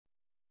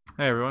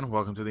Hey everyone,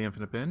 welcome to the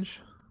Infinite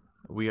Binge.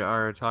 We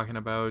are talking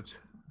about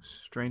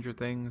Stranger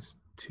Things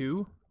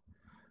 2,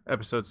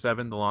 Episode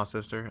 7, The Lost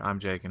Sister. I'm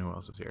Jake, and who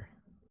else is here?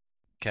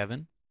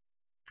 Kevin,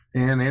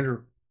 And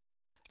Andrew.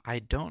 I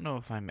don't know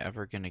if I'm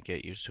ever going to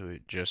get used to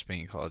it just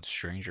being called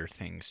Stranger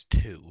Things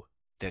 2.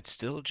 That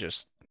still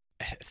just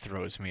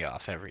throws me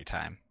off every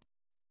time.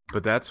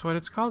 But that's what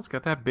it's called. It's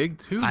got that big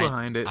 2 I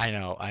behind it. I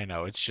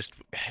know. It's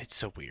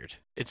so weird.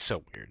 It's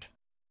so weird.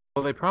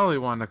 Well, they probably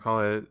wanted to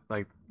call it,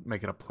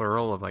 make it a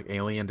plural of,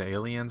 alien to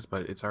aliens,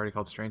 but it's already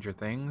called Stranger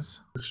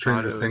Things.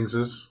 Stranger Things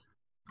is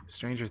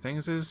Stranger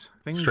Things is?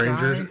 Things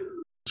Strangers die?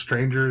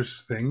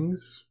 Strangers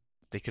Things.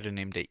 They could have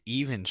named it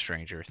even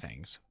Stranger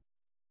Things.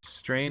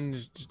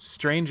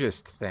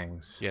 Strangest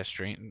Things. Yeah,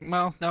 strange.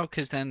 Well, no,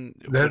 because then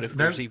what if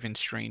there's even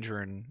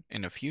stranger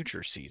in a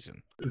future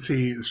season?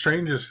 See,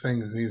 Strangest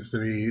Things needs to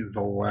be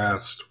the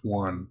last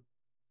one.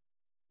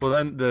 Well,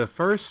 then the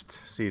first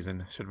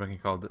season should have been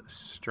called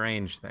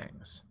Strange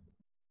Things,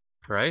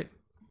 right?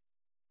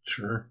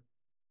 Sure.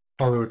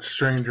 Although it's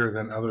stranger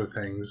than other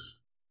things.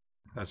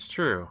 That's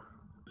true.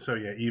 So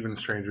yeah, even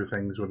Stranger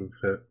Things wouldn't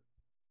fit.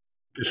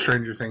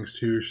 Stranger Things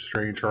 2,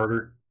 Strange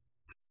Harder.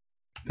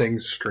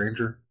 Things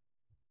Stranger.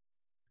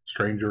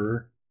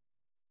 Strangerer.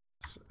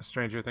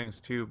 Stranger Things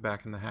 2,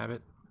 Back in the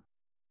Habit.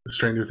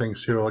 Stranger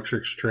Things 2,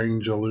 Electric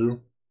Strange-a-loo.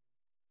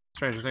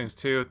 Stranger Things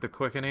 2, The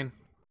Quickening.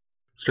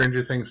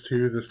 Stranger Things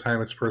 2, This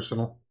Time It's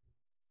Personal.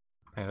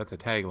 Hey, that's a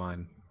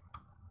tagline.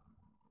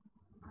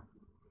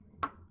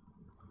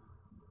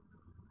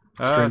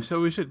 So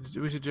we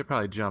should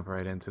probably jump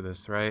right into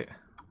this, right?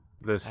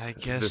 I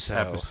guess this so.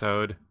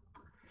 episode.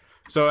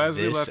 So as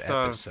we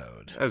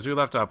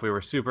left off, we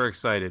were super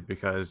excited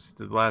because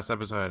the last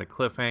episode had a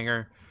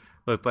cliffhanger.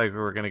 Looked like we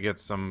were gonna get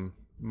some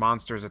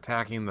monsters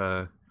attacking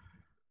the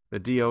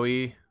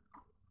DOE.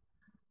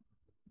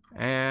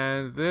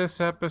 And this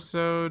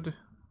episode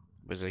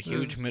was a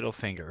huge middle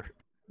finger.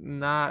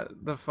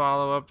 Not the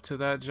follow-up to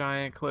that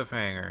giant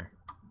cliffhanger.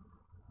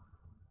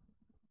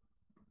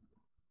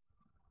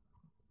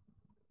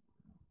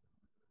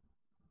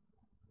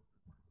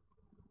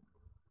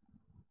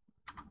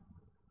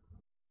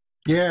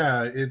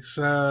 Yeah, it's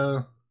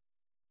should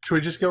we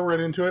just go right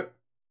into it?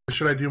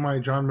 Should I do my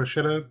John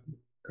Machetta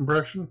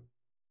impression?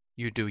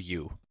 You do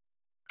you.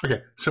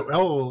 Okay, so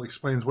Elle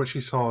explains what she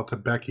saw to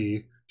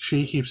Becky.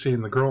 She keeps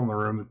seeing the girl in the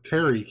room.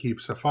 Terry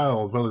keeps a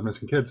file of other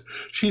missing kids.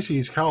 She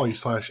sees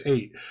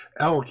Callie/8.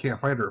 Elle can't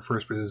find her at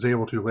first, but is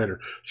able to later.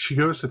 She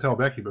goes to tell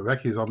Becky, but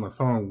Becky is on the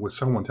phone with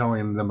someone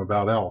telling them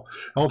about Elle.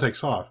 Elle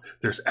takes off.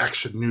 There's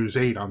Action News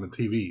 8 on the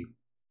TV,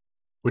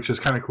 which is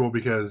kind of cool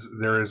because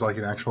there is like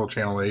an actual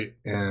Channel 8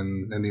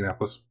 in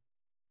Indianapolis.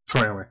 So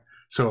anyway,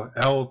 so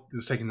Elle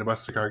is taking the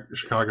bus to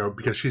Chicago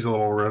because she's a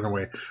little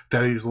runaway.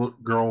 Daddy's little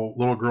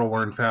girl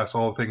learned fast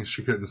all the things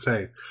she couldn't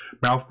say.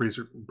 Mouth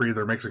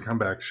breather makes a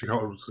comeback. She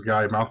calls the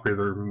guy mouth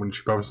breather when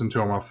she bumps into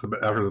him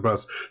after the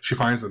bus. She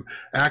finds him.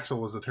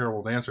 Axel is a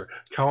terrible dancer.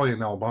 Callie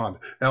and Elle bond.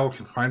 Elle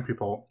can find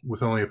people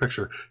with only a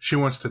picture. She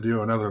wants to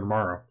do another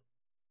tomorrow.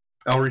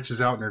 Elle reaches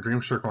out in her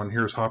dream circle and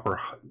hears Hopper.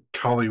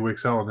 Callie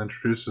wakes Elle and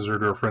introduces her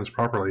to her friends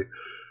properly.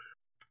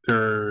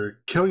 They're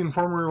killing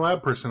former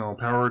lab personnel,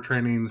 power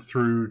training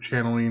through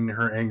channeling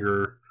her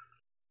anger.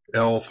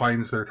 Elle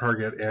finds their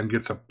target and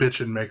gets a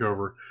bitchin'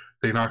 makeover.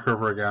 They knock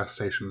over a gas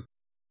station.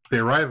 They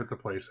arrive at the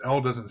place. Elle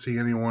doesn't see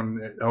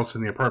anyone else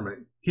in the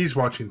apartment. He's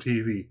watching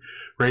TV.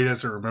 Ray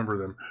doesn't remember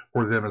them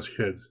or them as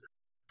kids.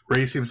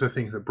 Ray seems to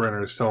think that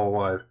Brenner is still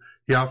alive.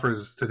 He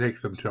offers to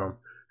take them to him.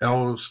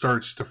 Elle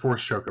starts to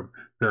force choke him.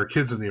 There are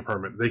kids in the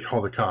apartment. They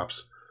call the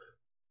cops.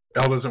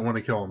 Elle doesn't want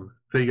to kill him.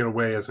 They get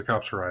away as the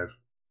cops arrive.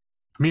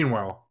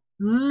 Meanwhile,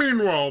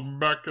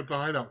 back at the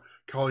hideout,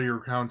 Callie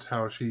recounts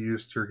how she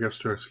used her gifts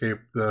to escape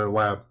the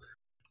lab.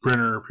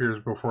 Brenner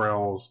appears before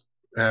Elle's.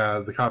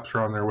 The cops are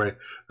on their way.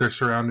 They're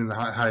surrounding the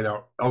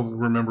hideout. Elle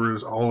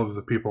remembers all of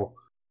the people.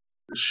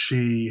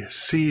 She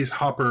sees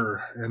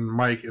Hopper and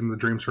Mike in the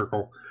dream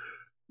circle.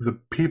 The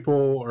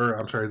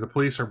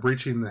police are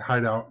breaching the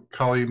hideout.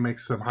 Callie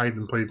makes them hide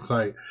in plain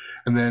sight.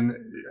 And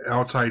then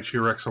outside, she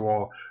erects a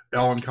wall.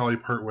 Elle and Callie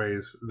part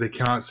ways. They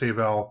cannot save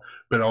Elle,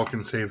 but Elle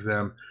can save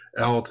them.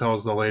 Elle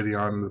tells the lady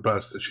on the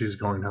bus that she's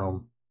going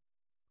home.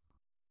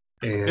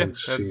 And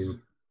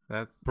scene.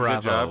 That's bravo.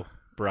 Good job.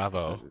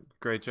 Bravo.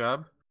 Great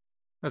job.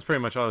 That's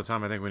pretty much all the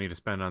time I think we need to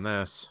spend on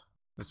this.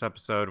 This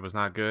episode was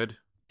not good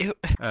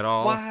at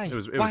all. Why? It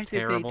was Why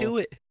terrible. did they do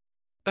it?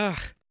 Ugh.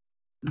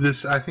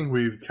 I think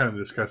we've kind of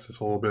discussed this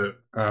a little bit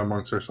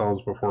amongst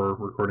ourselves before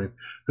recording.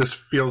 This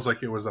feels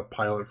like it was a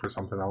pilot for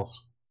something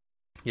else.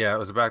 Yeah, it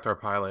was a backdoor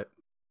pilot.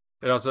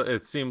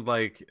 It seemed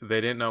like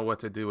they didn't know what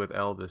to do with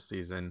Elle this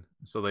season,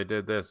 so they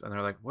did this, and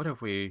they're like, what if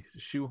we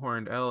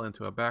shoehorned Elle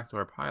into a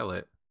backdoor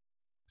pilot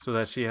so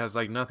that she has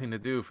nothing to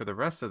do for the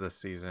rest of the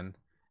season,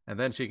 and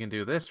then she can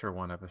do this for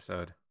one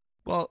episode?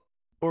 Well,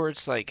 or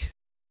it's like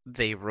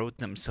they wrote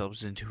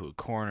themselves into a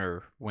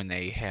corner when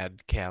they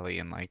had Callie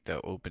in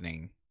the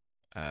opening,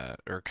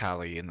 or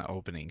Callie in the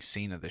opening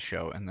scene of the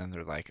show, and then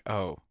they're like,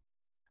 oh,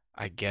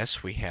 I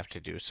guess we have to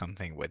do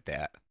something with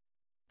that.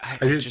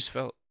 It just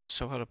felt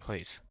so out of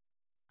place.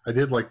 I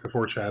did like the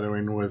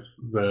foreshadowing with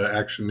the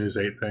Action News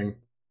 8 thing.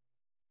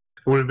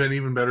 It would have been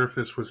even better if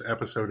this was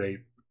episode 8.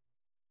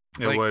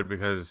 It would,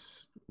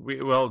 because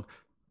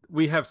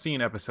we have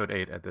seen episode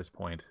 8 at this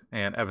point,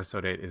 and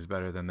episode 8 is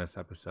better than this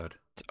episode.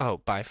 Oh,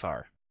 by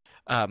far.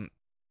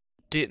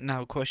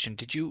 Now, question,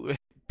 did you,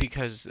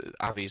 because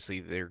obviously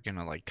they're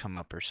gonna like come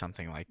up or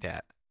something like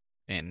that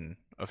in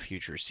a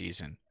future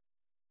season,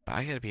 but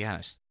I gotta be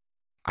honest,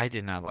 I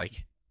did not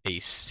like a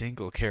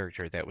single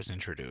character that was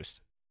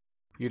introduced.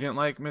 You didn't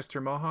like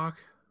Mr. Mohawk?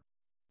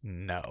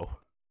 No.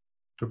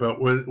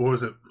 About what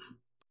was it?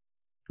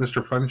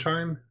 Mr.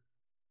 Funshine?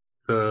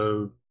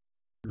 The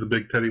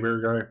big teddy bear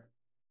guy?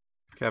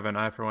 Kevin,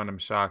 I for one am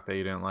shocked that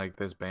you didn't like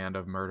this band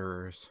of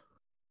murderers.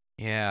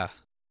 Yeah,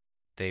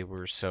 they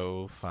were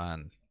so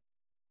fun.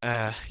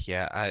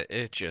 Yeah,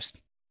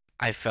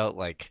 I felt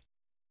like,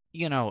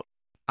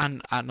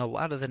 on a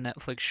lot of the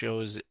Netflix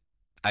shows,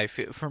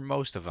 for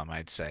most of them,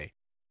 I'd say,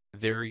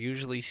 there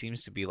usually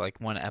seems to be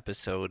like one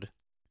episode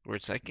where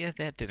it's like, yeah,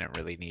 that didn't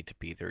really need to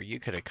be there. You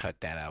could have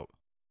cut that out.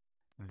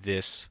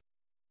 This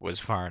was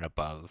far and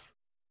above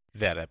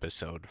that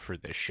episode for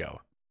this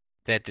show.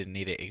 That didn't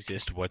need to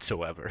exist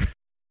whatsoever.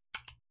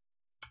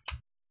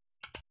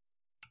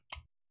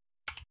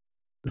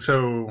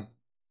 So,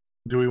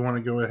 do we want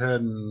to go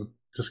ahead and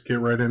just get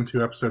right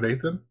into episode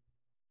 8 then?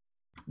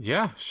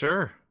 Yeah,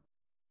 sure.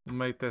 We'll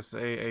make this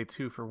a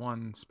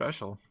 2-for-1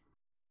 special.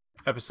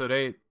 Episode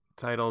 8,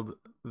 titled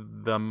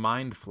The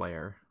Mind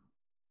Flayer.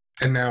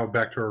 And now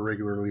back to our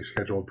regularly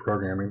scheduled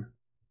programming.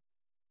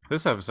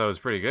 This episode is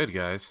pretty good,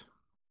 guys.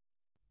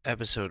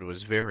 Episode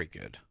was very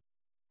good.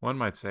 One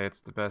might say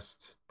it's the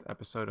best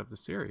episode of the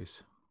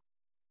series.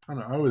 I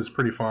don't know, I was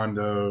pretty fond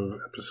of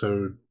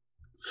episode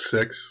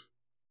 6.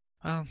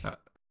 Well,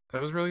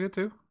 that was really good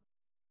too.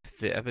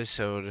 The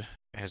episode,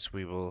 as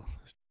we will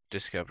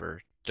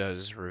discover,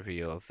 does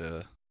reveal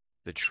the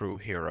true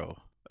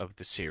hero of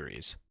the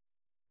series.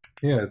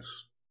 Yeah,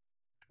 it's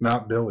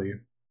not Billy.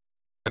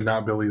 And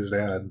not Billy's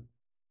dad.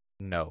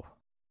 No.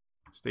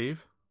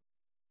 Steve?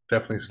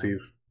 Definitely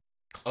Steve.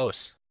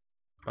 Close.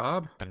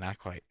 Bob? But not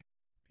quite.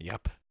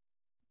 Yup.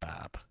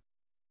 Bob.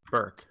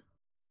 Burke.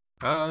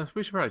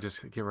 We should probably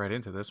just get right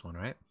into this one,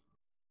 right?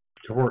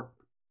 Go for it.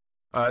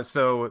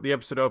 So the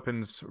episode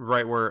opens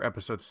right where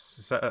episode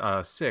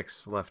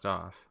 6 left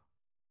off.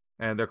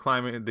 And they're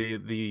climbing,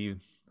 the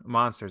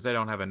monsters, they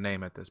don't have a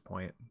name at this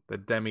point. The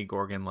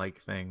Demigorgon-like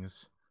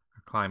things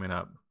are climbing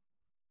up.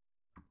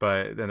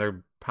 But then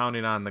they're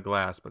pounding on the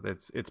glass, but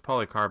it's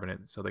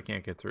polycarbonate, so they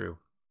can't get through.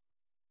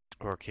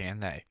 Or can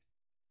they?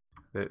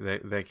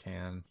 They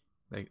can.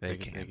 They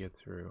can. They get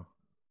through.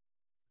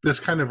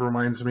 This kind of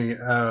reminds me.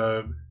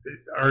 Are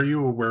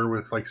you aware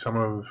with like some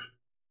of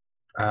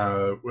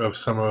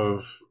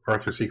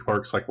Arthur C.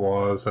 Clarke's like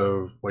laws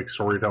of like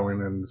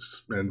storytelling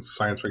and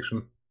science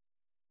fiction?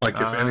 Like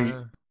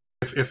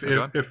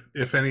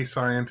if any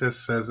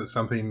scientist says that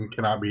something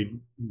cannot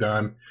be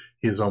done,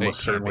 he is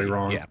almost certainly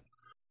wrong. Yeah.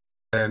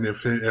 And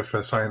if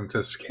a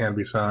scientist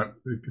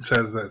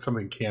says that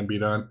something can be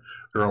done,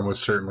 they're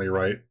almost certainly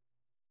right.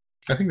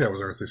 I think that was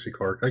Arthur C.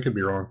 Clarke. I could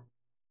be wrong.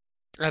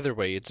 Either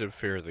way, it's a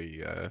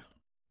fairly,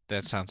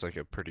 that sounds like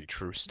a pretty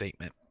true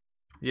statement.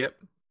 Yep.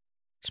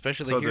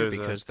 Especially here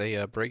because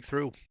they break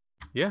through.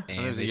 Yeah,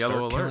 and they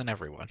yellow start killing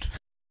everyone.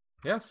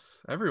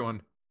 Yes,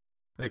 everyone.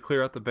 They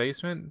clear out the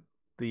basement.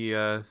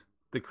 The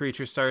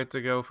creatures start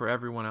to go for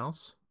everyone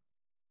else.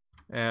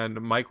 And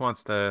Mike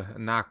wants to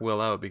knock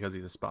Will out because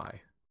he's a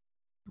spy.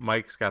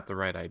 Mike's got the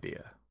right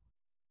idea.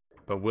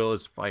 But Will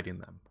is fighting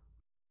them.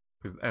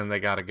 And they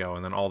gotta go,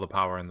 and then all the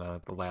power in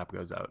the lab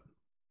goes out.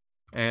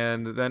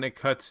 And then it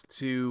cuts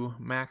to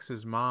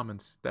Max's mom and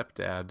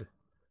stepdad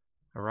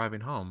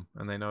arriving home,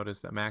 and they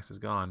notice that Max is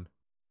gone.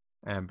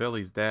 And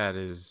Billy's dad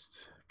is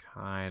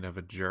kind of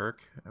a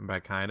jerk. And by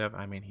kind of,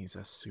 I mean he's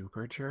a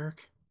super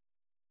jerk.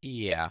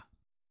 Yeah.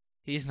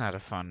 He's not a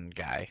fun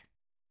guy.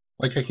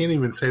 Like, I can't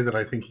even say that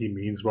I think he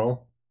means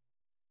well.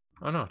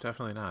 Oh no,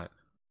 definitely not.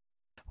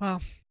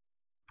 Well,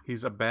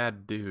 he's a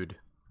bad dude.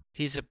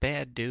 He's a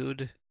bad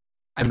dude.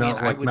 I mean,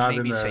 I would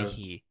maybe say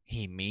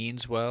he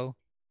means well,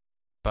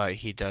 but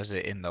he does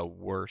it in the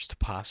worst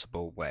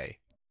possible way.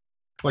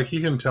 Like, you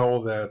can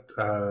tell that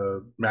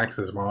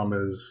Max's mom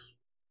is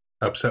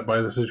upset by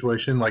the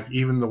situation. Like,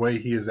 even the way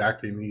he is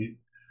acting,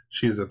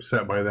 she is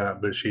upset by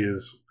that, but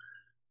she's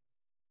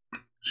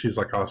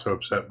like also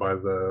upset by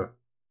the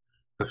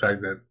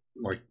fact that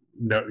like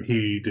no,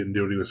 he didn't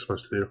do what he was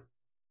supposed to do.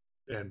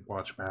 And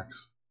watch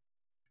Max.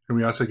 And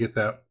we also get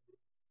the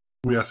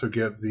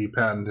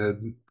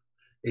patented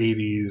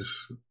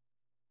 80s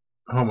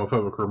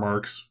homophobic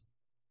remarks.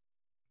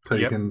 So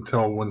you can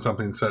tell when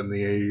something's set in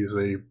the 80s,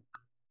 they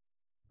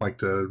like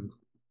to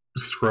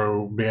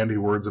throw bandy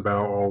words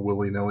about all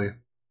willy-nilly.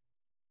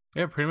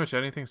 Yeah, pretty much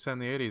anything set in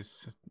the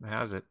 80s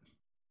has it.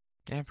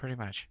 Yeah, pretty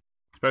much.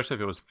 Especially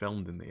if it was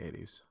filmed in the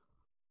 80s.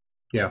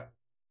 Yeah.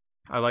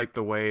 I like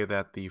the way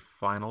that the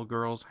Final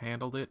Girls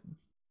handled it,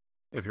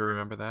 if you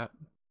remember that.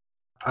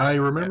 I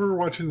remember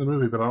watching the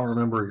movie, but I don't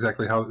remember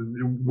exactly how.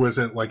 Was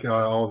it like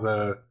all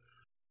the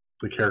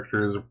the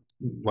characters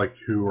like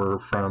who are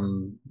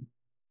from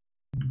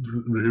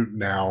who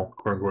now,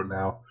 quote unquote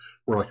now,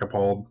 were like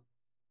appalled.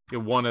 Yeah,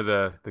 one of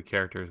the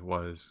characters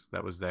was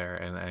there,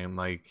 and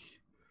like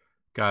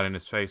got in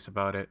his face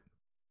about it.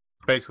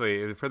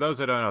 Basically, for those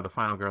that don't know, The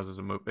Final Girls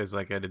is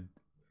like it's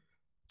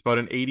about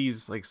an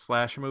 80s like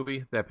slasher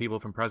movie that people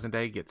from present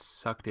day get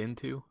sucked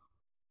into.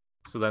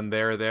 So then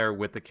they're there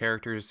with the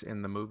characters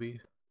in the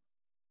movie.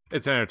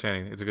 It's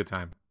entertaining. It's a good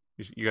time.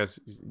 You guys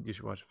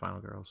should watch The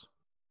Final Girls.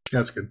 Yeah,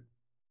 that's good.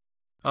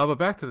 But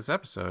back to this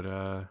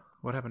episode.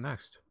 What happened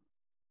next?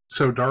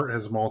 So Dart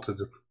has molted.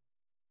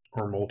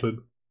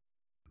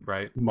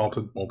 Right.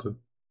 Malted.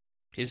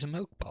 He's a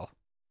milk ball.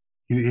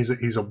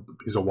 He's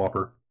a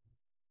whopper.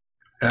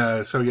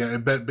 So yeah,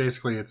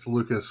 basically it's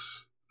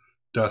Lucas,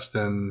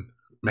 Dustin,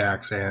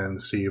 Max,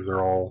 and Steve.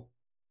 They're all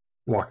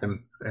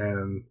walking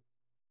and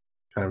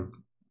kind of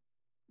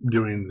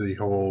doing the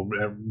whole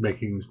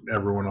making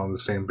everyone on the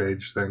same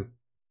page thing.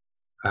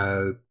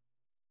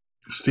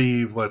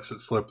 Steve lets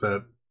it slip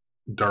that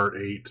Dart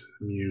ate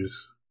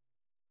Muse,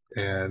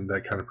 and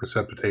that kind of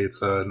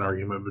precipitates an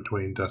argument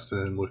between Dustin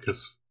and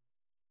Lucas.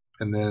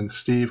 And then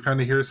Steve kind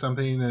of hears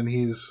something, and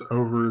he's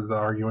over the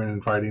arguing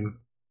and fighting.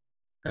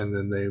 And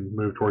then they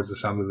move towards the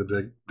sound of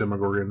the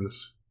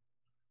Demogorgons.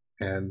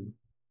 And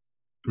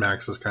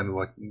Max is kind of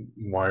like,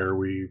 why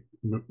are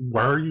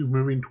you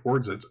moving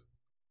towards it?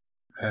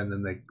 And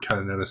then they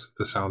kind of notice that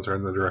the sounds are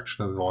in the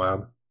direction of the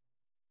lab.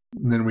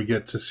 And then we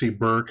get to see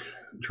Burke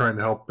trying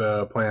to help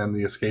plan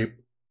the escape.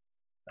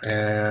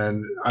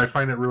 And I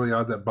find it really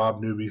odd that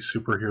Bob Newby's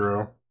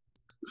superhero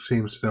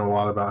seems to know a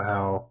lot about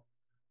how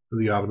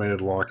the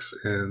automated locks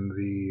in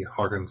the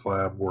Hawkins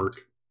lab work.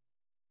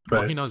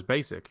 But he knows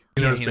basic.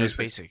 He knows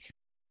basic.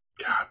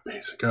 God,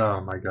 basic.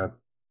 Oh my god.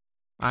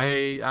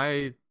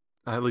 I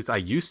at least I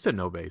used to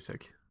know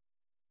basic.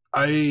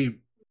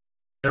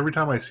 Every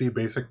time I see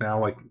basic now,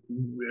 like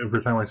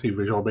every time I see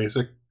Visual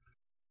Basic,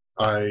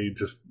 I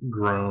just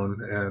groan,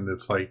 and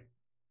it's like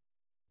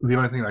the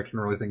only thing I can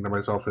really think to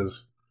myself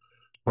is,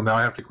 well, now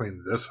I have to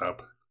clean this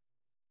up.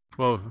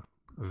 Well,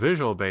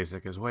 Visual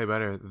Basic is way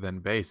better than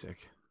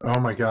basic. Oh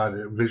my god,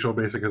 Visual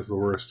Basic is the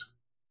worst.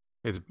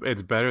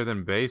 It's better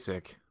than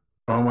basic.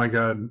 Oh my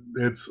god,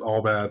 it's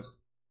all bad.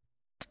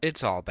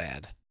 It's all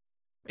bad.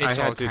 It's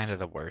all kind of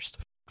the worst.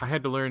 I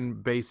had to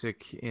learn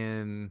basic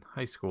in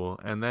high school,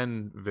 and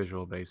then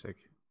Visual Basic.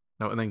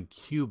 No, and then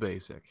Q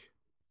Basic.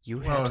 You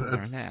had to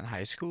learn that in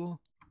high school?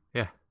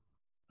 Yeah.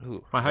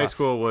 Ooh, my high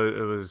school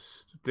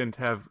didn't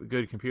have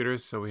good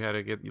computers, so we had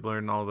to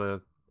learn all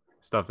the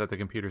stuff that the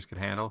computers could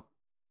handle.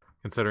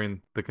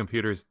 Considering the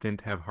computers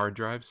didn't have hard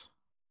drives.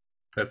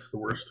 That's the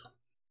worst.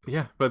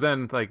 Yeah, but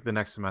then like the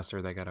next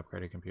semester they got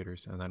upgraded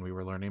computers, and then we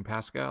were learning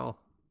Pascal.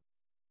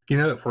 You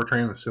know that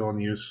Fortran is still in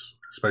use,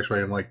 especially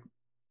in like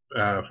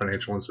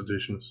financial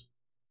institutions,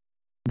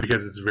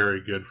 because it's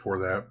very good for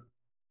that.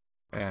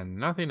 And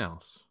nothing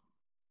else.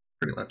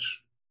 Pretty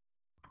much.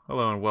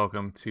 Hello and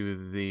welcome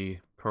to the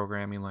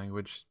Programming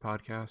Language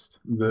Podcast,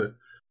 where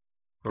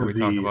we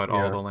talk about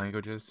all the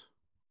languages.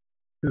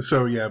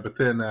 So yeah, but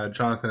then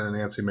Jonathan and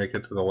Nancy make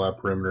it to the lab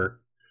perimeter,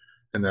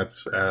 and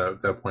that's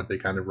at that point they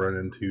kind of run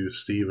into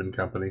Steve and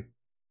company.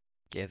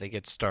 Yeah, they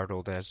get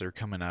startled as they're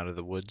coming out of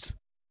the woods.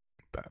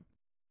 But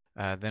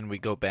then we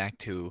go back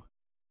to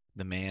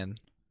the man,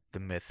 the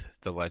myth,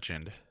 the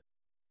legend.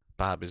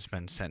 Bob has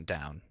been sent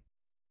down.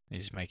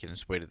 He's making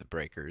his way to the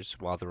breakers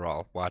while they're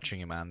all watching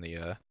him on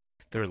their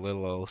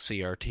little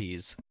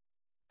CRTs.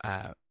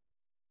 And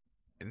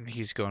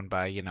he's going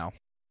by,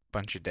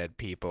 bunch of dead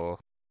people,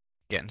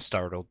 getting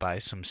startled by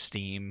some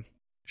steam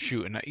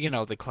shooting,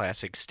 the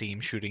classic steam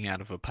shooting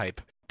out of a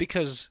pipe.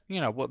 Because,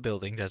 what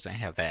building doesn't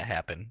have that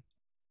happen?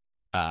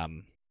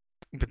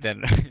 But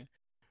then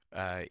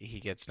he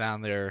gets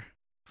down there,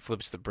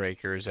 flips the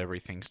breakers,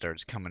 everything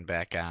starts coming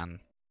back on.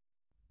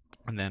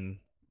 And then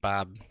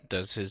Bob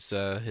does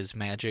his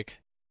magic,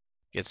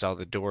 gets all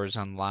the doors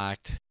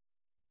unlocked.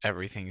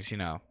 Everything's,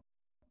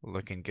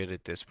 looking good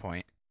at this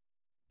point.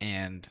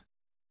 And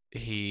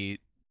a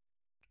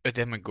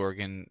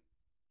Demogorgon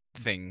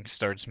thing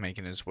starts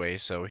making his way,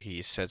 so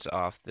he sets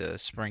off the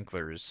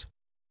sprinklers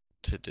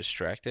to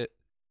distract it.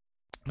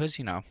 Because,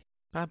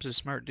 Bob's a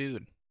smart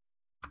dude.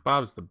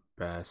 Bob's the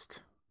best.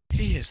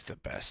 He is the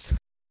best.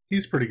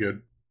 He's pretty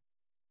good.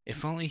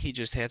 If only he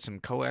just had some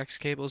coax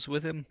cables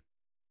with him,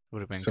 it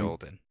would have been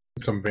golden.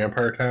 Some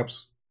vampire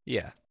taps?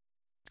 Yeah.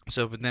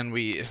 So, but then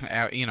we,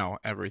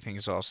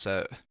 everything's all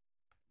set.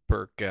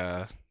 Burke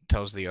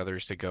tells the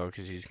others to go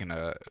because he's going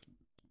to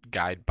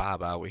guide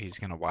Bob out. He's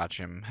going to watch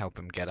him, help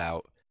him get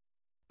out.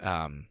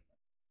 And,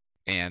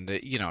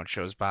 it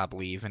shows Bob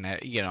leave, and,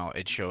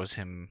 it shows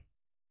him,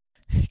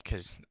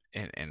 because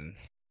in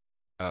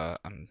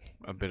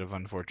a bit of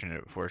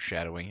unfortunate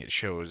foreshadowing, it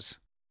shows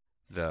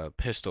the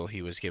pistol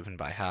he was given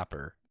by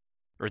Hopper,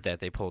 or that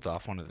they pulled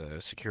off one of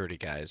the security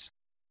guys.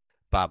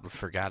 Bob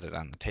forgot it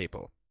on the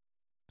table.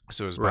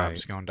 So as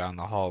Bob's going down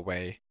the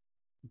hallway,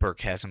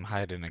 Burke has him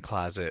hide in a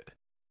closet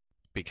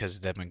because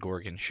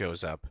Demogorgon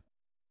shows up,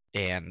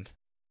 and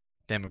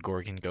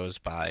Demogorgon goes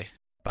by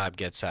Bob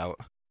gets out,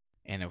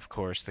 and of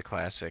course the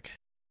classic,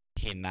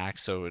 he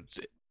knocks.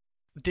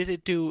 Did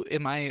it do?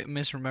 Am I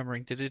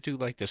misremembering? Did it do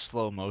like the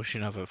slow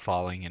motion of it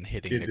falling and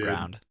hitting It the did.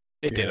 ground?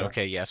 It did. Yeah.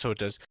 Okay, yeah. So it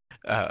does.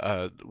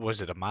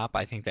 Was it a mop?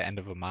 I think the end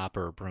of a mop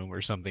or a broom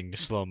or something.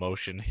 Slow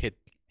motion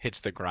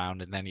hits the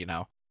ground, and then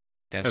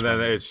that's And then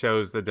when it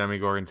shows the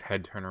Demogorgon's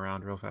head turn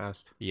around real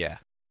fast. yeah.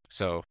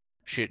 So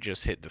shit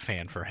just hit the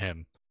fan for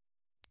him,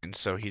 and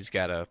so he's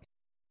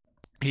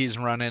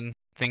running.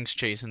 Things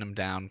chasing him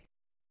down,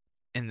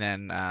 and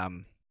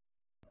then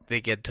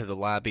they get to the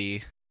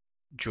lobby.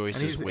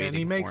 Joyce is waiting and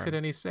he makes for it, him.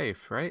 and he's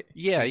safe, right?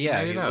 Yeah, He yeah.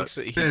 made He it out. looks.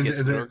 He gets And the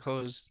then- door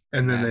closed.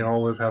 And then they then-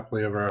 all live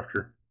happily ever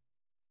after.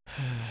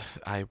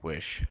 I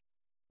wish.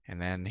 And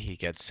then he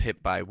gets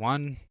hit by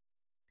one,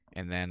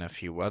 and then a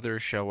few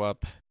others show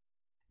up,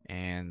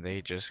 and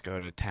they just go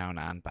to town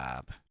on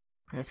Bob.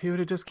 If he would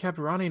have just kept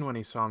running when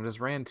he saw him, just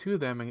ran to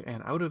them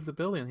and out of the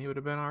building, he would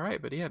have been all right.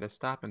 But he had to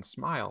stop and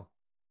smile.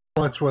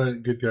 Well, that's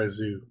what good guys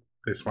do.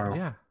 They smile.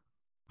 Yeah,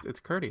 it's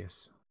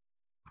courteous.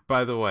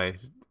 By the way,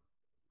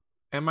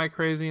 am I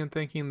crazy in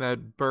thinking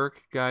that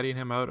Burke guiding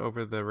him out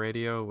over the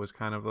radio was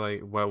kind of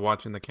like, while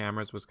watching the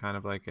cameras, was kind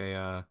of like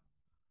a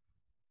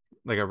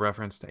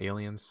reference to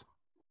Aliens?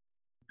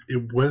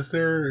 Did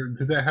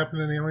that happen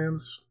in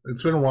Aliens?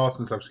 It's been a while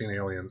since I've seen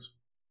Aliens.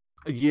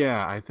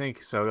 Yeah, I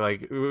think so.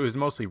 Like, it was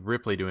mostly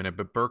Ripley doing it,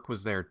 but Burke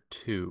was there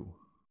too.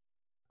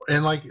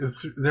 And like,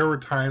 there were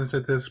times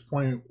at this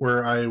point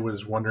where I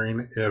was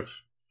wondering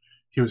if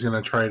he was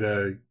going to try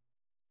to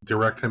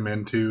direct him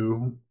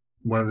into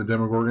one of the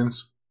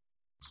Demogorgons.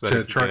 So that To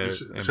he could try get to-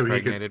 so he could-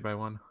 impregnated by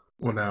one.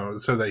 Well, no,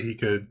 so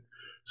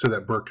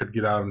that Burke could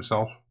get out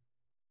himself.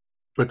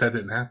 But that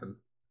didn't happen.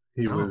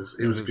 He No, was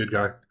it a was- good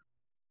guy.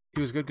 He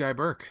was good guy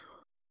Burke.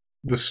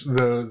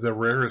 The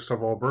rarest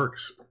of all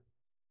Burks.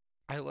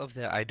 I love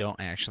that I don't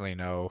actually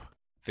know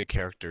the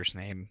character's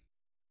name.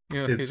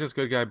 Yeah, It's- he's just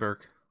good guy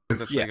Burke.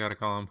 That's what Yeah. you gotta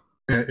call him.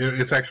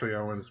 It's actually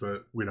Owens,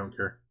 but we don't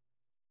care.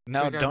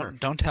 No, Good guy don't Burke.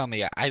 don't tell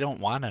me. I don't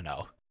want to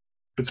know.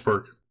 It's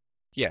Burke.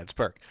 Yeah, it's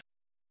Burke.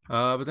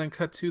 But then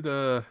cut to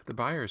the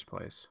buyer's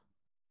place.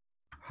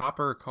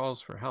 Hopper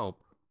calls for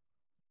help,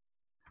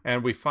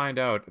 and we find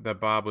out that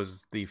Bob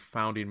was the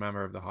founding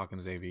member of the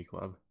Hawkins AV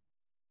Club,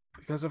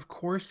 because of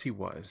course he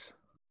was.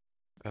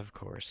 Of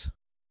course.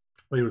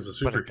 Well, he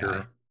was a What a superhero.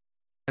 guy.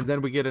 And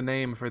then we get a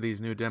name for these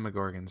new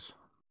Demogorgons.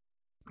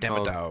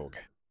 Called Demodog.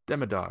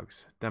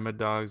 Demodogs.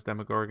 Demodogs,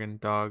 Demogorgon,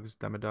 dogs,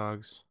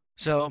 Demodogs.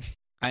 So,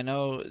 I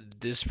know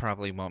this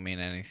probably won't mean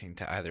anything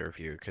to either of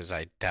you because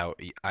I doubt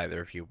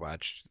either of you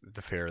watched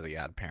The Fairly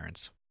Odd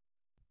Parents.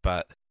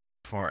 But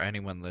for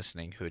anyone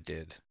listening who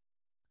did,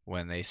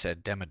 when they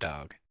said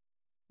Demodog,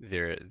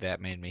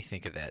 that made me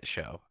think of that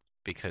show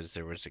because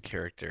there was a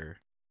character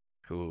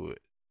who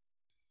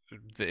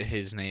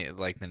his name,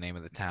 like the name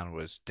of the town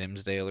was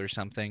Dimsdale or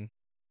something,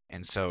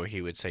 and so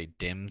he would say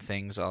dim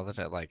things all the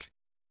time, like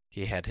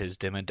he had his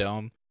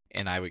Dimmadome,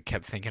 and I would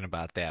kept thinking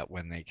about that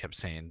when they kept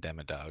saying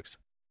Demodogs.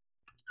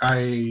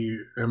 I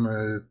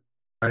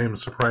am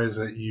surprised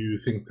that you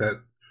think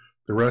that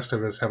the rest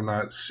of us have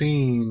not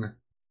seen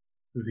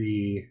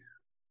the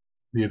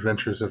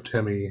adventures of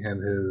Timmy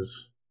and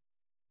his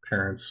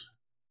parents,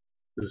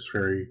 his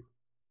fairy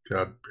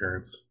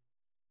godparents.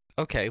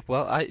 Okay,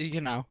 well,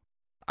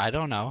 I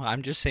don't know.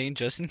 I'm just saying,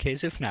 just in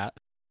case if not.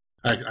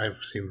 I've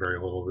seen very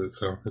little of it,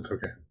 so it's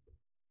okay.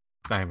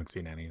 I haven't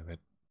seen any of it.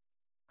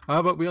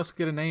 But we also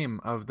get a name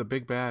of the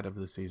big bad of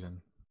the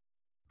season.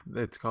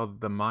 It's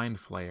called the Mind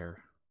Flayer,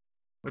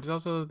 which is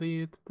also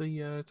the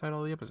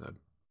title of the episode.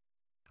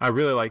 I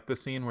really like the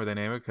scene where they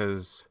name it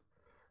because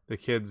the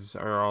kids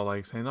are all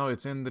like saying, "No,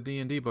 it's in the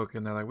D&D book,"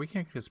 and they're like, "We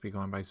can't just be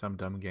going by some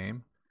dumb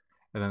game."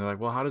 And then they're like,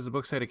 "Well, how does the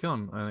book say to kill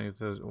him?" And it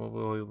says,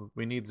 "Well,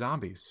 we need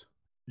zombies."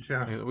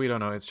 Yeah, We don't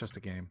know. It's just a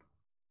game.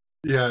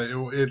 yeah.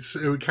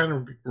 It kind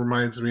of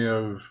reminds me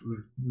of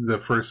the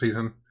first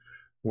season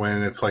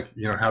when it's like,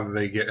 how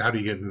do you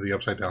get into the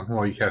Upside Down?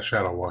 Well, you cast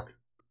Shadow Walk.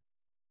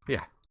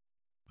 Yeah.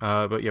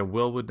 But yeah,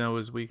 Will would know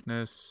his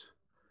weakness,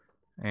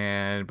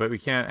 but we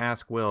can't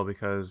ask Will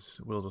because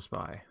Will's a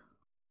spy.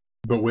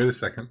 But wait a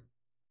second,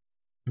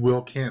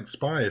 Will can't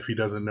spy if he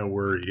doesn't know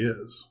where he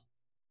is.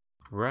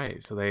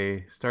 Right. So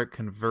they start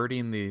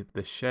converting the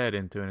shed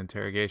into an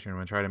interrogation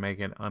room and try to make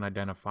it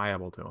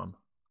unidentifiable to him.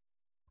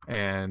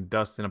 And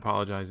Dustin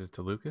apologizes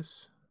to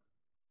Lucas.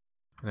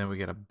 And then we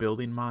get a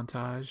building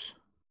montage.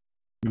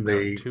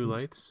 They Two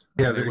lights.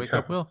 Yeah, And they they wake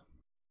have- up Will.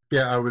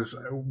 Yeah,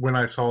 when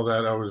I saw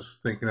that, I was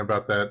thinking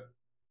about that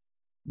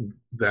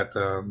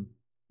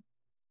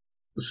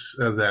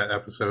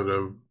episode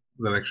of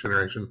The Next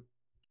Generation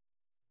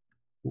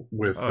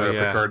with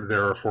yeah. Picard.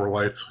 There are four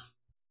lights.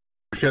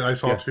 Because I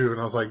saw Yes. two, and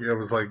I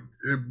was like,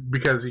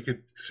 because you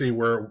could see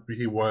where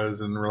he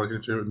was in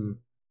relation to it, and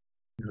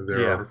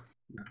there Yeah. are.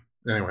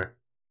 Anyway,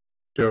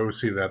 go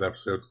see that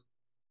episode.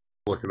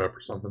 Look it up or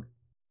something.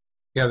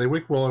 Yeah, they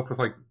wake Will up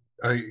with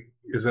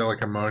is that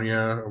like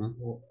ammonia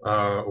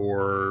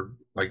or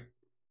like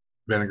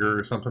vinegar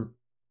or something?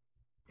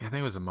 Yeah, I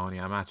think it was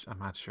ammonia. I'm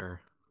not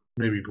sure.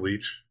 Maybe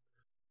bleach.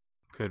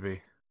 Could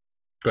be.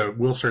 But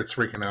Will starts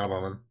freaking out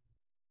on him,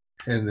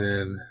 and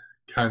then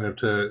kind of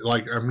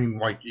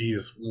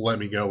he's let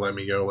me go, let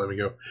me go, let me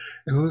go,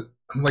 and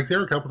like there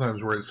are a couple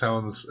times where it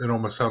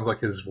almost sounds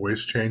like his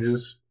voice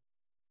changes,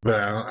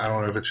 but I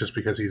don't know if it's just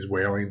because he's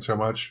wailing so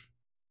much.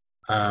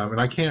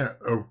 And I can't.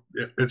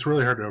 It's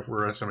really hard to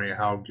overestimate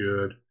how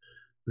good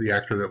the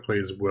actor that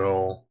plays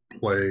Will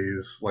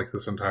plays like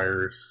this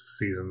entire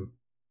season.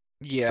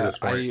 Yeah, this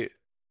point.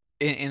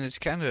 and it's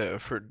kind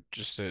of for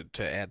just to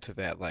add to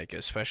that, like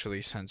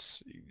especially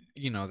since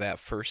that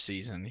first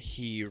season,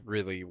 he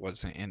really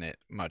wasn't in it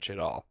much at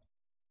all.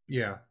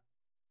 Yeah,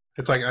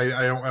 it's like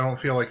I don't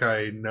feel like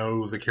I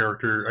know the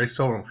character. I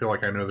still don't feel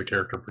like I know the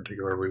character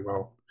particularly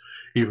well,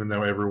 even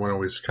though everyone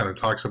always kind of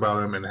talks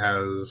about him and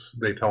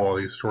they tell all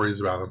these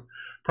stories about him,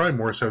 probably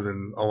more so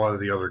than a lot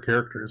of the other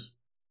characters.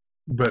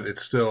 But I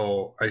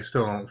still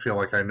don't feel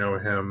like I know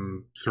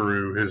him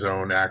through his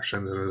own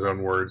actions and his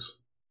own words.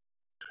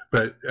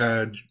 But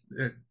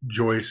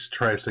Joyce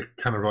tries to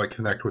kind of like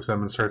connect with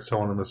him and starts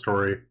telling him a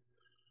story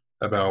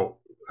about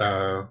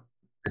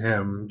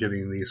him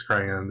getting these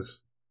crayons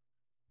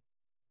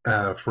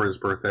for his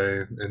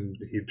birthday, and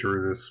he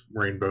drew this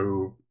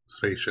rainbow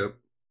spaceship.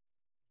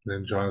 And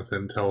then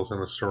Jonathan tells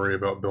him a story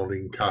about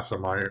building casa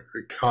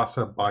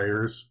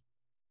buyers.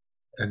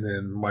 And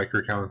then Mike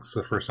recounts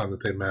the first time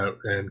that they met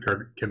in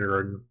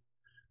kindergarten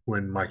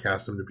when Mike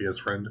asked him to be his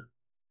friend.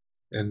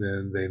 And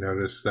then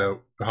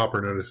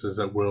Hopper notices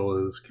that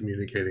Will is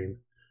communicating,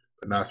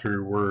 but not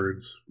through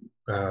words,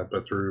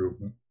 but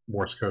through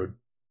Morse code.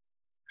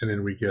 And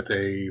then we get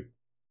another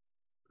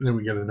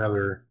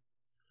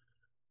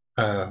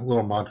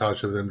little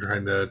montage of them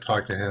trying to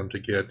talk to him to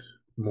get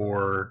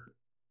more,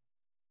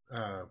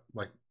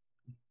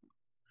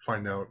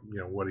 find out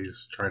what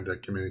he's trying to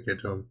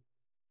communicate to him.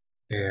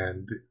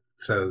 And it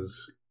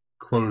says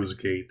close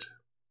gate.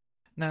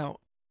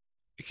 Now,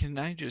 can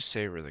I just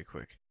say really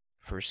quick,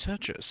 for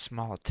such a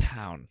small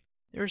town,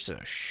 there's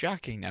a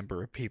shocking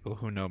number of people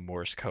who know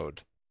Morse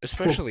code,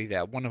 especially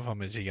that one of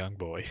them is a young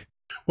boy.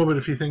 Well, but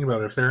if you think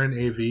about it, if they're in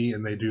AV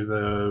and they do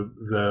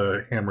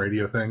the ham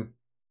radio thing.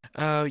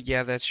 Oh,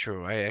 yeah, that's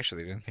true. I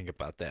actually didn't think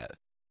about that.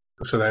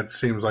 So that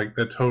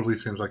totally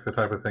seems like the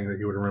type of thing that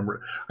you would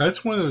remember.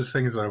 That's one of those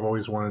things that I've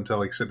always wanted to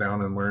like sit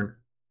down and learn.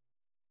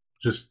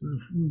 Just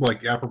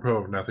like apropos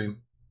of nothing.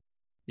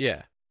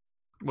 Yeah.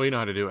 Well, you know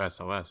how to do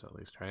SOS at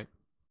least, right?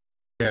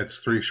 Yeah, it's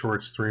 3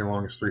 shorts, 3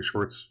 longs, 3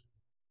 shorts.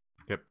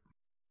 Yep.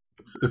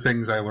 The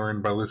things I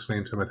learned by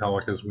listening to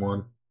Metallica's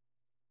one.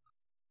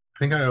 I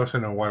think I also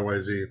know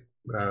YYZ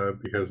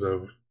because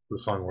of the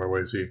song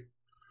YYZ.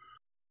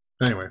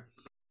 Anyway.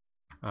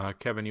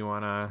 Kevin, you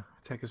want to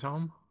take us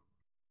home?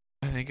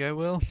 I think I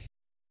will.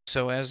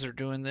 So as they're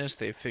doing this,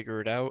 they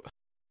figure it out.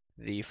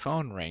 The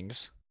phone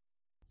rings,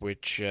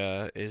 which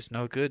is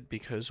no good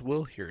because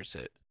Will hears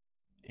it.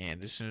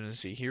 And as soon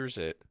as he hears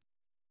it,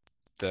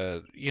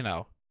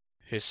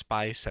 his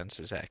spy sense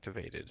is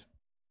activated.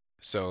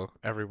 So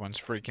everyone's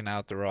freaking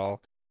out. They're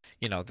all,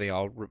 they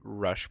all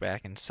rush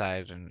back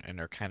inside and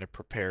are kind of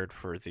prepared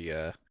for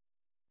the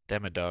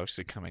Demodogs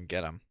to come and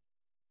get them.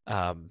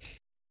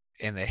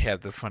 And they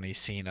have the funny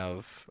scene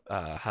of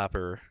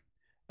Hopper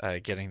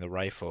getting the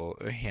rifle,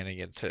 handing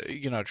it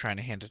to, trying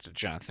to hand it to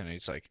Jonathan. And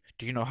he's like,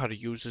 "Do you know how to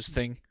use this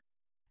thing?"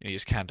 And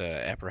he's kind of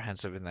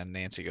apprehensive. And then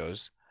Nancy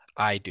goes,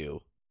 "I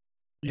do."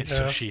 And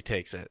so she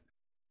takes it.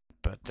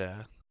 But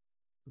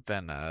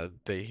then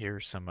they hear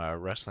some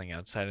rustling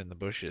outside in the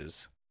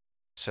bushes.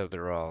 So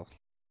they're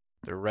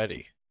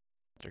ready.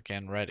 They're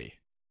getting ready.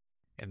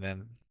 And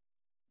then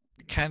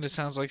it kind of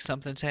sounds like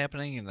something's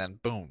happening. And then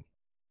boom,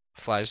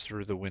 flies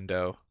through the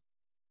window,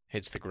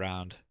 hits the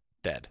ground,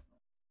 dead.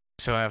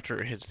 So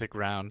after it hits the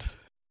ground,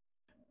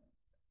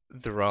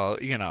 they're all,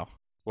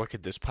 what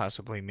could this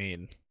possibly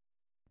mean?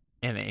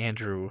 And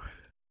Andrew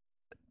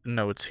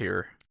notes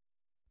here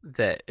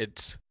that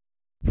it's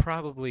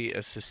probably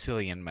a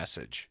Sicilian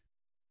message.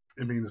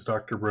 It means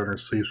Dr. Brenner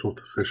sleeps with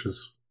the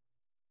fishes.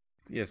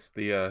 Yes,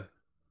 the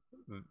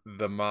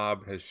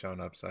mob has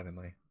shown up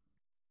suddenly.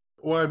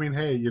 Well, I mean,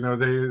 hey,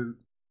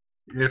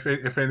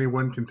 if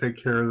anyone can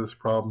take care of this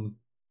problem,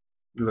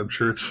 then I'm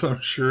sure it's the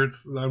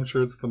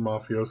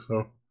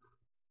mafioso.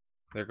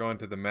 They're going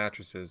to the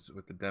mattresses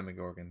with the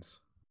Demogorgons.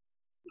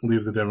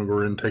 Leave the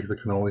Demogorgon, take the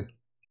cannoli.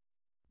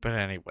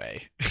 But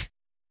anyway,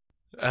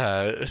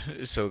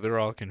 so they're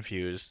all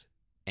confused,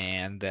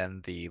 and then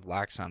the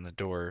locks on the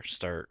door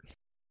start,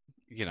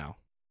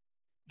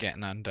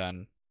 getting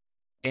undone,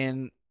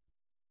 and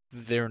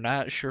they're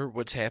not sure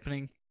what's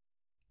happening,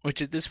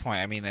 which at this point,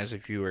 I mean, as a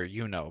viewer,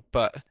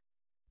 but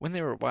when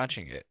they were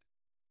watching it,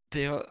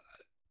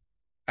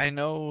 I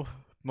know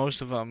most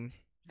of them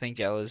think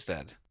Ella's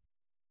dead,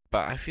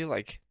 but I feel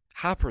like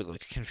Hopper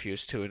looked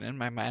confused too, and in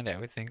my mind, I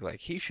would think like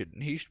he should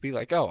be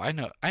like, "Oh, I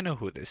know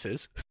who this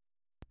is.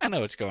 I know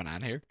what's going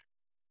on here."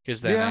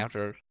 Because then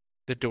after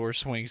the door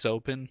swings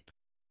open,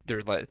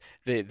 they're like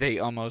they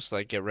almost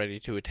like get ready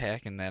to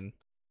attack, and then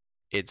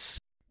it's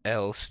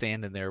Elle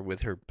standing there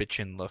with her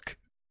bitchin' look,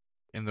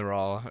 and they're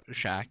all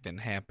shocked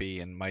and happy,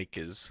 and Mike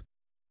is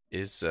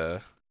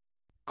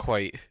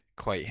quite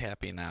quite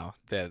happy now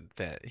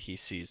that he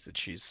sees that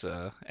she's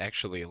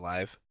actually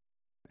alive.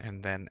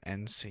 And then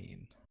end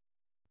scene.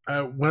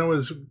 When it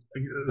was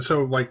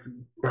so like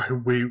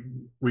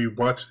we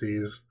watched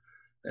these,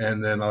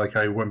 and then like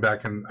I went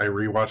back and I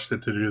rewatched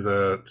it to do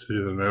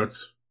the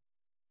notes,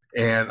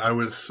 and I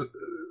was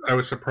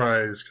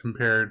surprised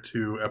compared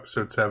to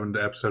episode 7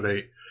 to episode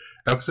 8.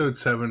 Episode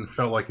 7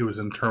 felt like it was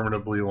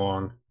interminably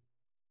long,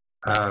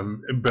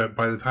 but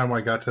by the time I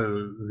got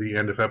to the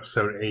end of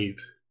episode 8,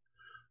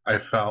 I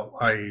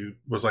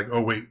was like,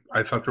 oh wait,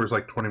 I thought there was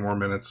like 20 more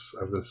minutes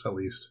of this at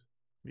least.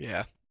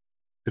 Yeah.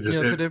 It's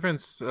a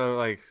difference,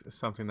 like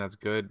something that's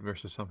good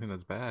versus something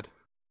that's bad.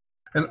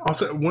 And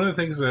also, one of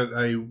the things that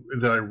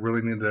I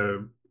really need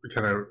to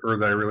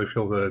that I really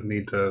feel the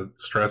need to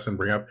stress and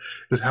bring up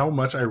is how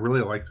much I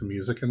really like the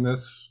music in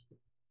this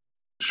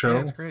show.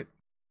 Yeah, it's great.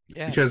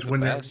 Yeah, because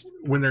when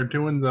they're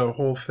doing the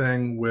whole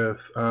thing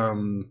with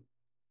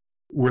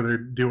where they're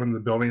doing the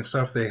building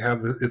stuff, they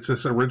have it's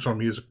this original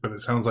music, but it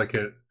sounds like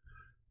it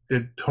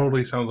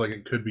totally sounds like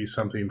it could be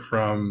something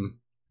from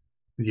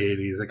the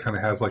 80s. It kind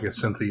of has like a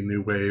synthy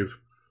new wave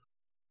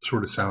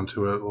sort of sound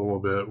to it a little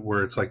bit,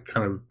 where it's like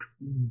kind of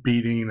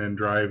beating and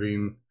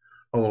driving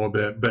a little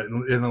bit, but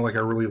in like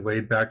a really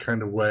laid back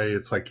kind of way.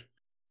 It's like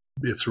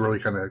it's really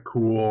kind of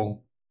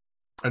cool.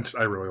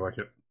 I really like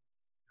it.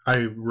 I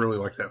really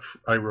like that.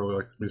 I really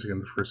like the music in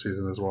the first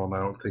season as well, and I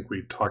don't think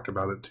we talked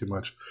about it too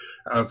much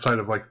outside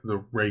of like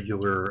the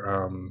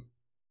regular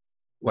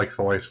like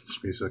the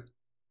licensed music.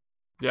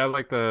 Yeah, I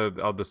like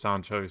all the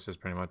sound choices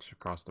pretty much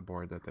across the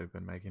board that they've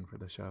been making for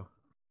the show.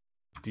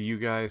 Do you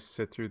guys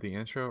sit through the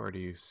intro, or do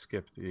you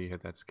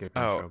hit that skip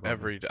intro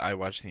button? I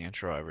watch the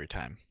intro every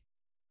time.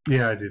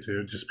 Yeah, I do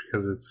too, just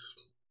because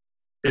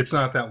it's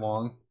not that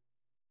long.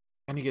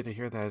 And you get to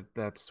hear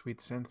that sweet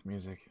synth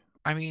music.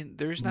 I mean,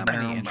 there's not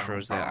many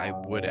intros that I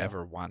would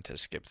ever want to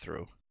skip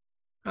through.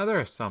 Oh, there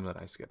are some that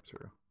I skip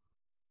through.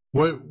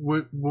 What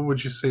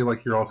would you say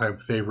like your all-time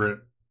favorite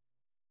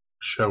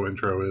show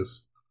intro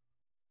is?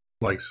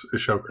 Like a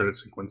show credit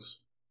sequence?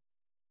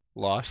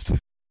 Lost.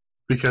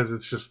 Because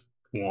it's just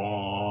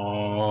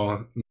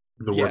word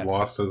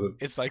Lost, does it?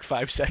 It's like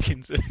 5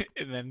 seconds,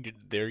 and then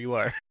there you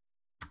are.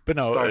 But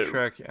no, Star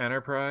Trek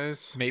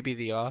Enterprise. Maybe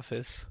The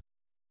Office.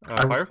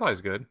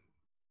 Firefly's good.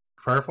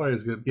 Firefly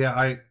is good. Yeah,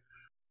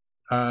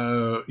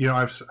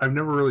 I've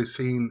never really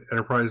seen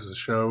Enterprise as a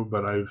show,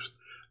 but I've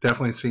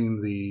definitely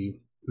seen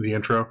the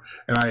intro,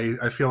 and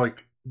I feel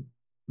like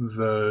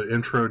the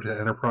intro to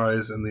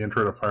Enterprise and the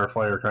intro to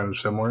Firefly are kind of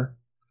similar.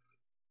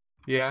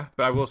 Yeah,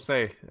 but I will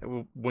say,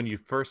 when you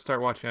first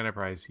start watching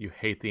Enterprise, you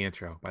hate the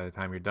intro. By the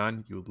time you're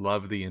done, you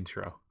love the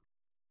intro.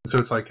 So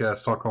it's like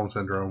Stockholm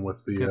Syndrome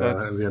with the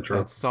intro.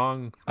 That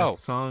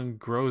song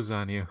grows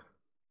on you.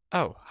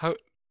 Oh, how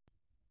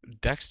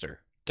Dexter's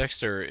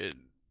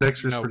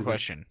no pretty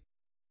question.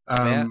 Good.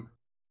 That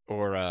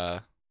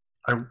or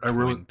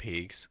Twin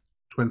Peaks.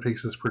 Twin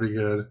Peaks is pretty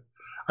good.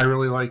 I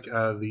really like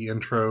the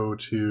intro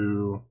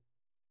to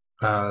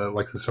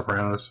like The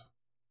Sopranos.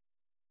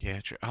 Yeah,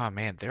 oh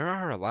man, there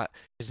are a lot.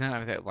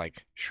 Isn't that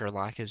like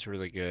Sherlock is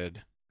really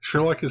good?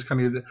 Sherlock is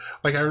kind of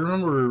like, I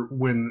remember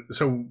when.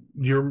 So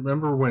you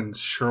remember when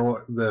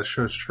the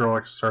show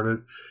Sherlock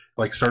started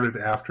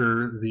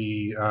after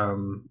the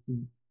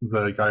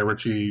Guy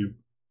Ritchie,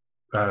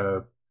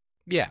 Robert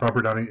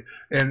Downey,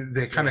 and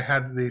they kind of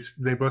had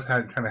they both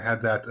had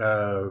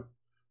that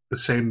the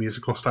same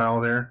musical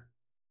style there.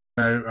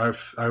 I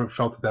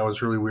felt that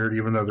was really weird,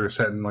 even though they're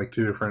set in like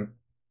two different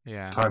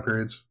time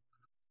periods.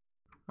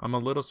 I'm a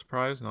little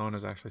surprised no one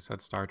has actually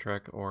said Star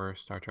Trek or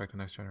Star Trek: The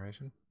Next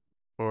Generation.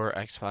 Or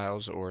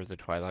X-Files or The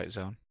Twilight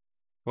Zone.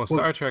 Well,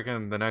 Star Trek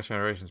and The Next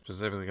Generation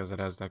specifically because it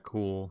has that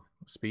cool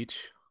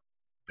speech.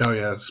 Oh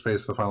yeah,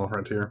 Space: The Final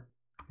Frontier.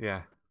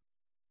 Yeah.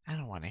 I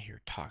don't want to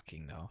hear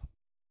talking though.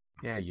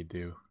 Yeah, you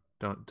do.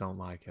 Don't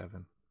lie, Kevin.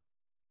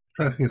 I'm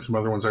trying to think of some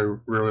other ones I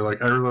really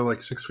like. I really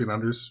like 6 Feet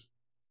Unders.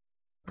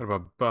 What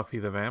about Buffy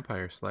the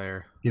Vampire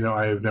Slayer?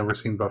 I have never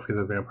seen Buffy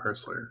the Vampire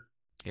Slayer.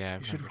 Yeah,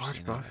 you should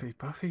watch Buffy.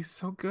 Buffy's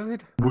so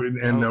good.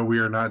 No, we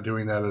are not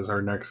doing that as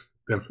our next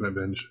Infinite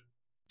Binge.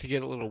 To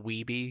get a little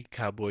weeby,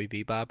 Cowboy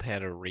Bebop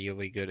had a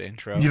really good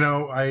intro.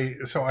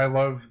 I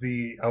love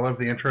the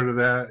intro to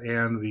that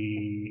and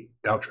the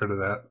outro to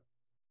that.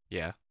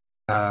 Yeah.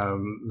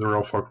 The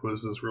Real Folk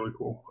Blues is really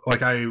cool.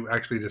 Like, I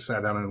actually just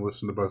sat down and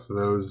listened to both of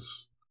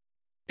those.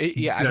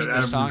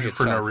 The song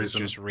itself is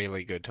just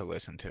really good to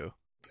listen to.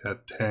 Yeah,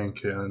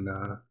 Tank and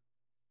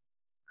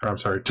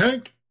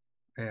Tank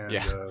and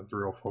the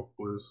Real Folk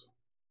Blues.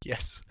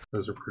 Yes,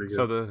 those are pretty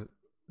good.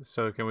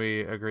 So can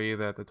we agree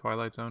that the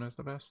Twilight Zone is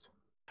the best?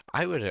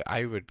 I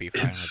would be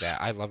fine with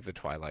that. I love the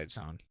Twilight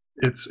Zone.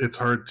 It's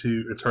hard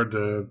to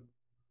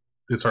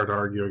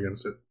argue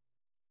against it.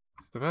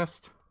 It's the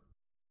best.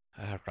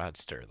 Rod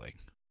Sterling.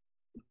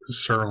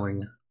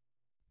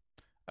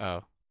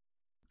 Oh,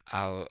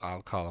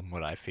 I'll call him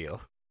what I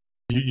feel.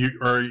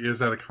 Is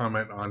that a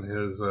comment on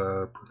his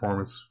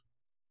performance?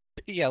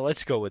 Yeah,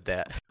 let's go with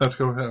that. Let's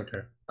go ahead.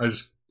 Okay, I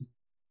just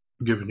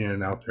giving you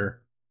an out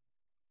there.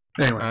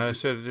 Anyway,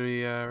 should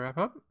we wrap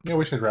up? yeah,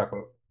 we should wrap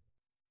up.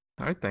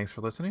 All right, thanks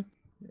for listening.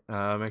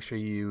 Make sure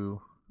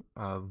you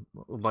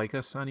like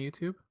us on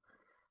YouTube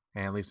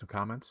and leave some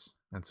comments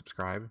and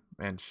subscribe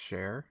and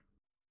share.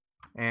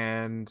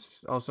 And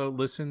also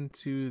listen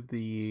to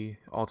the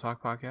All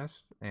Talk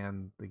podcast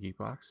and the Geek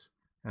Box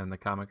and the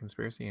Comic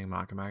Conspiracy and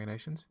Mock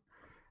Imaginations.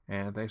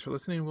 And thanks for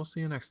listening. We'll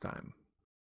see you next time.